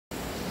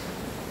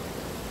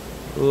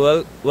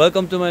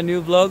Welcome to my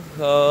new vlog.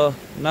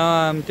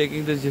 Now I'm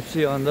taking this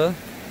gypsy on the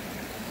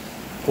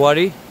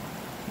quarry,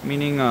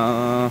 meaning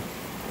all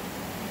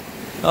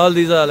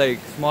these are like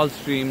small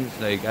streams.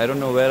 Like I don't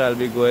know where I'll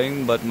be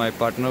going, but my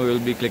partner will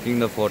be clicking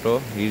the photo.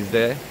 He's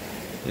there.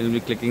 He'll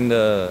be clicking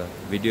the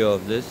video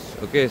of this.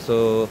 Okay,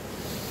 so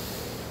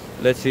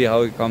let's see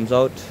how it comes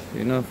out.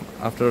 You know,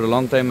 after a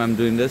long time I'm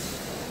doing this.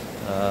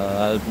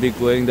 I'll be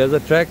going. There's a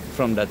track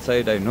from that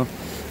side. I know.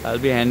 I'll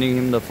be handing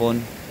him the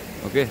phone.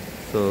 Okay,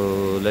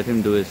 so let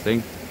him do his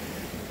thing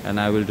and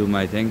I will do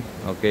my thing.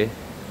 Okay,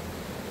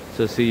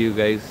 so see you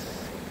guys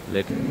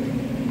later.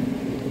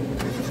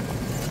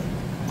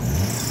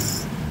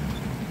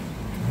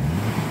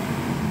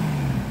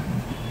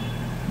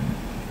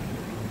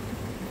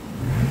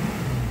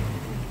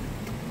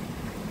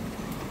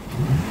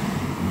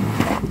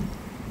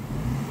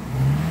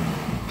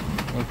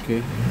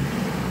 Okay.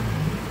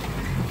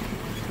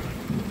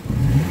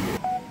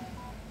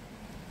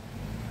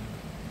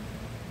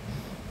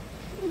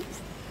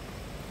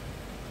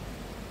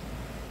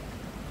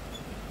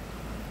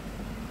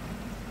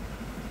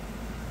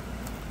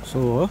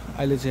 So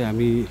अहिले चाहिँ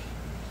हामी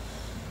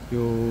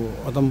यो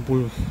अदमपुल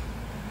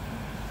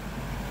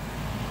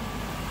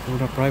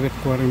एउटा private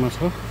क्वारीमा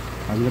छ।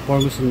 हामीले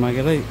permission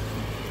मागेरै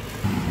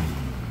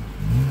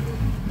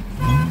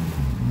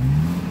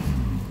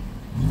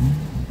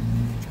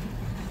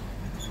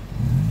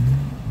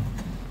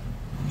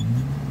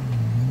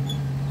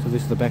So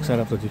this is the back side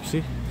of the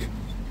gypsy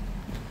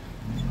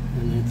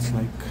and it's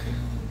like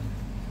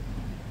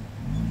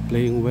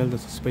playing well, the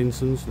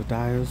suspensions, the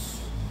tires,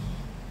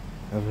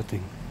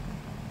 everything.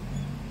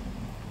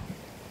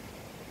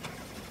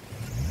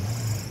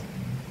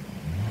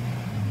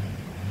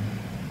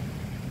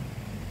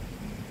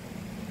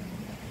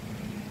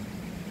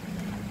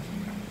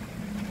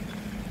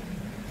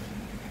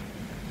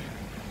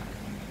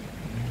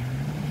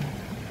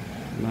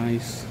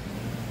 Nice.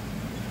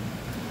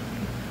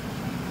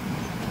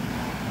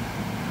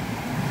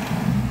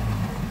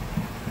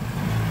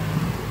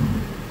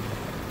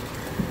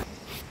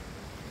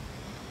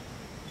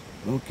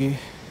 Okay.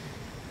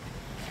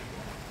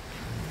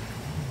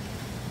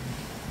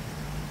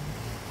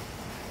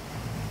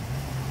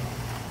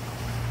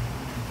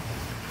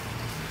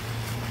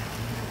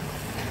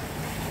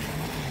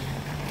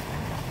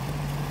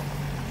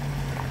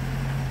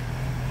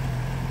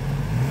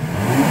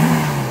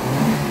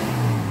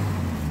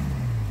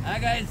 Hi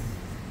guys.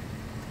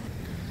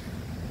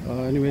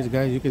 Anyways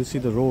guys, you can see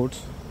the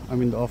roads. I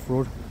mean the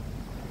off-road.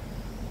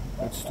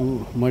 It's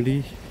too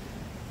muddy,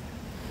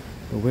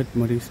 the wet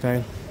muddy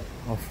style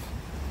of,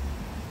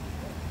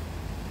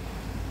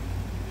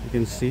 you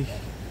can see.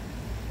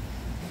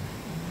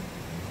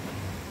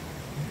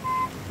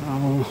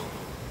 Now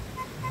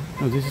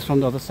this is from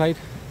the other side.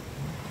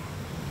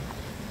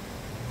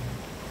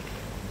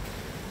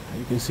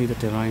 You can see the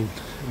terrain,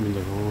 I mean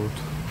the road.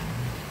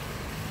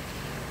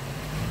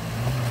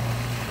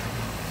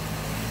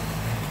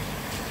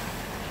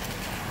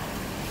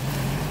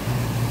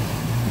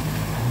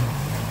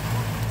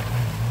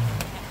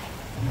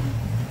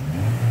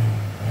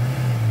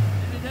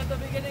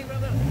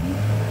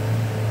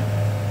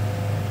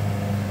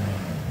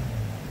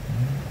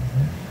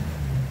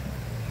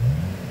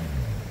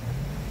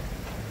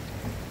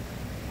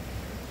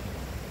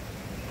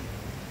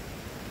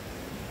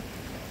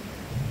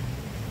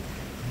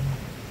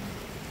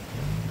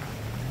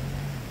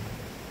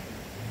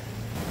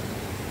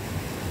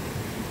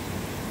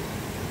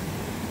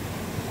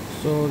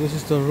 So this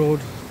is the road,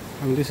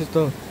 I mean this is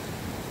the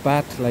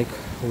path like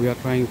we are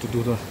trying to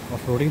do the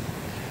off-roading.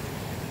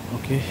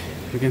 Okay,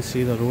 you can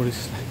see the road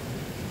is like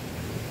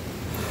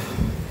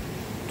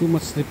too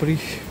much slippery.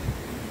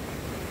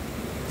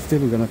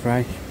 Still we're gonna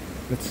try.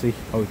 Let's see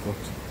how it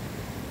works.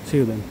 See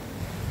you then.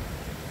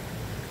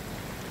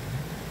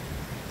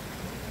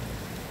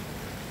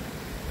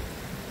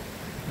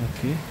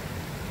 Okay.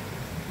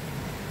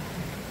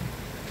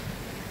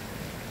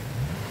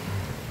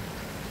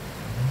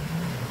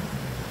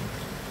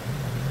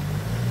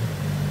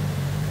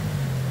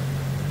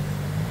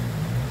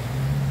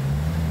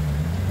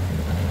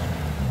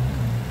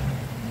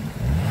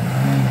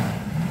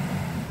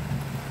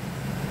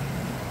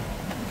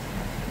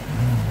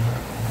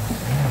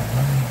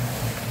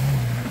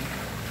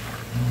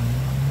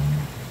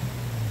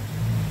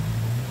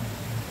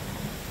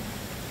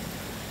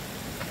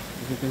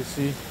 You can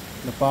see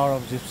the power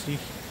of gypsy.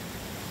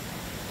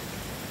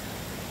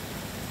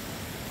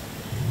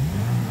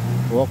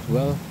 Worked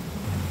well.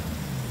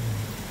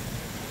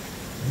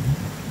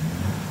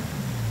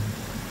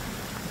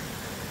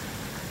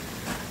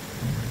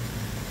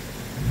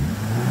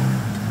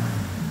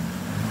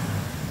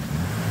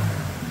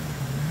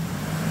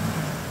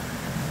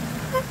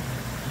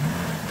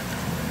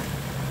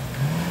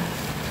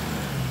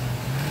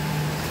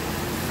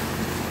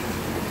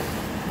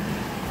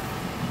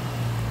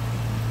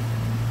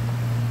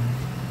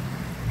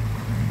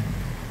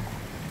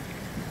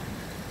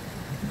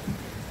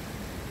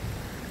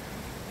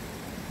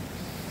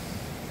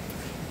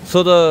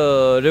 So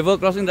the river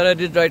crossing that I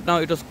did right now,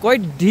 it was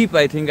quite deep.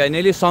 I think I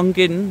nearly sunk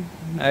in.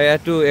 I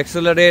had to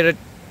accelerate it.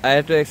 I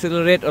had to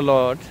accelerate a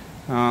lot,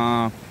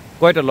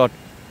 quite a lot.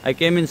 I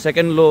came in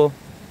second low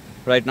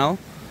right now.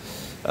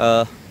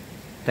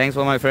 Thanks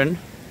for my friend.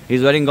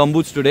 He's wearing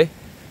gumboots today,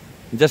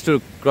 just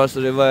to cross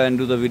the river and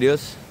do the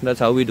videos.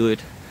 That's how we do it.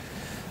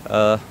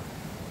 How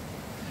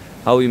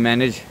we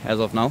manage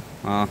as of now.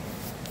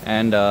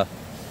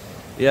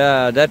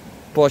 Yeah, that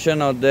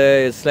portion out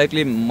there is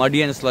slightly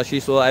muddy and slushy,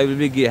 so I will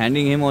be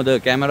handing him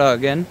the camera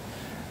again,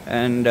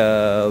 and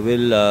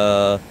we'll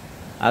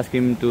ask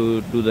him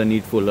to do the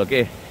needful.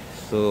 Okay,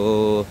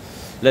 so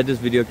let this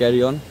video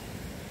carry on.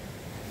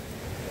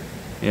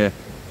 Yeah,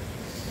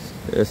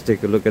 let's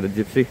take a look at the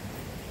gypsy.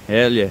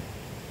 Hell yeah.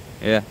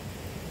 Yeah.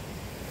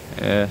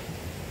 Yeah.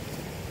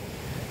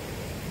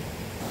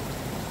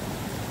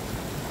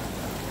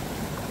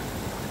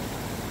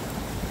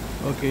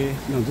 Okay,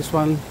 now this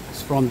one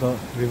is from the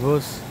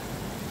reverse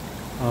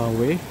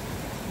way.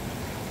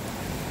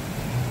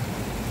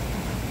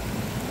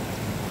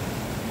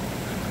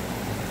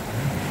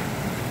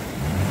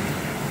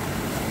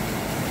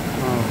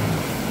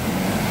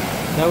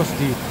 That was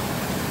deep.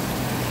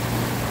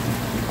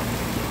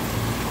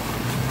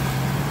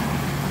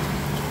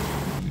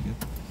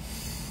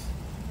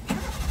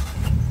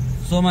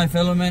 So my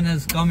fellow man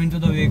has come into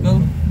the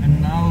vehicle,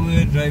 and now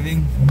we're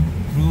driving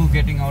through,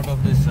 getting out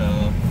of this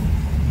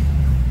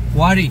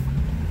quarry.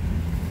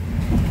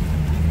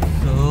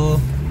 So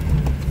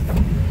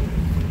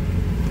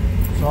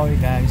sorry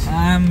guys,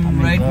 I'm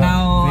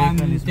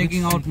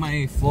taking out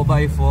my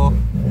 4x4.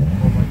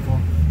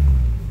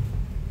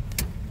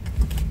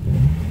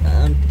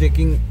 I'm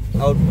taking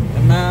out,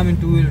 now I'm in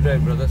two-wheel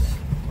drive, brothers.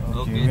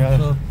 Okay,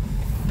 so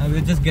now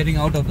we're just getting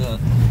out of the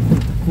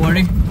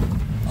quarry.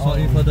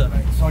 Sorry for the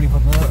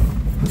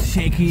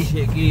shaky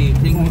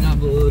thing.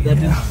 That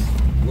is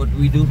what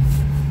we do,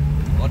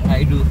 what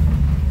I do.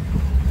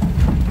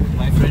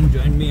 My friend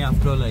joined me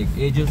after like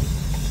ages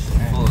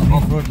for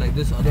off-road like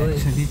this.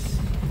 Otherwise,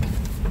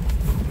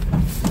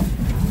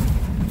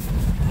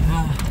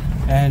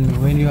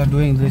 and when you are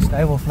doing this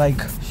type of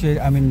like shit,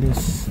 I mean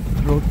this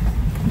road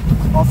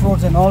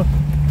off-roads and all,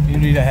 you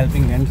need a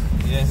helping hand.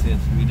 Yes,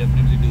 we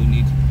definitely do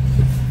need.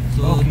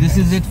 So okay, this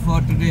is it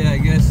for today, I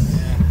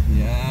guess.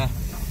 Yeah.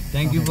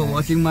 Thank you for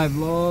watching my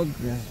vlog.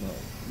 Yes,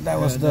 that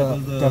was the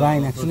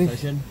Dheerain actually.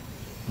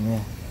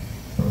 Yeah.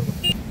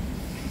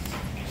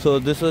 So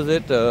this was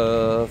it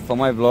for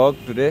my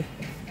vlog today.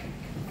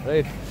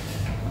 Right.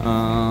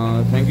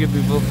 Thank you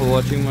people for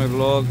watching my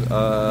vlog.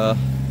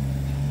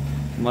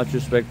 Much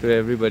respect to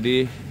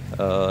everybody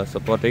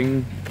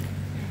supporting.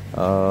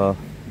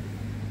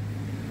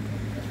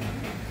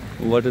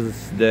 What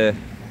is there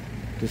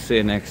to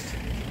say next?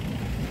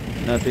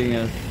 Nothing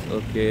else.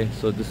 Okay,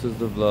 so this is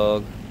the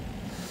vlog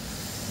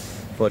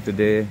for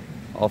today.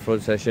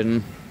 Off-road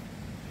session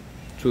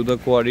through the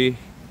quarry.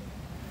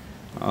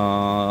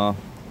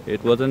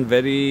 It wasn't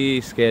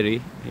very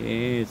scary.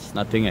 It's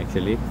nothing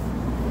actually,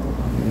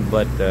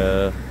 but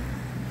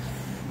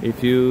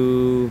if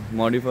you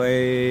modify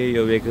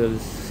your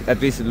vehicles,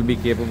 at least it will be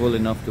capable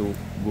enough to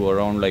go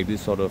around like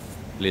this sort of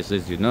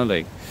places, you know.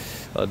 Like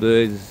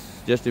otherwise,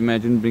 just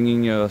imagine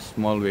bringing your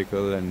small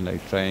vehicle and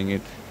like trying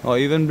it, or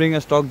even bring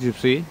a stock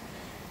gypsy.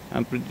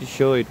 I'm pretty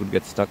sure it would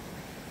get stuck,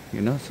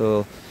 you know.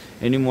 So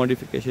any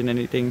modification,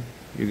 anything,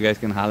 you guys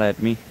can holler at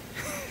me.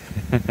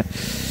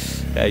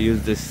 I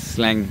use this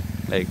slang,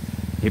 like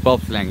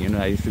hip-hop slang, you know.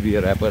 I used to be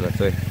a rapper, that's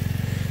why,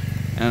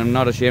 and I'm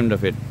not ashamed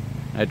of it.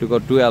 I took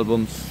out 2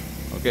 albums.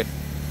 Okay,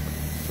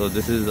 so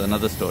this is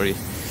another story.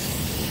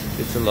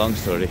 It's a long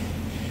story.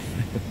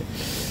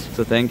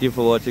 So thank you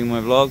for watching my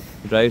vlog.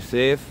 Drive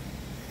safe,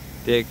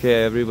 take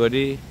care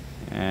everybody,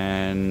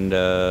 and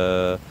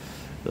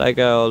like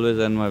I always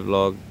end my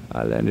vlog,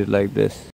 I'll end it like this.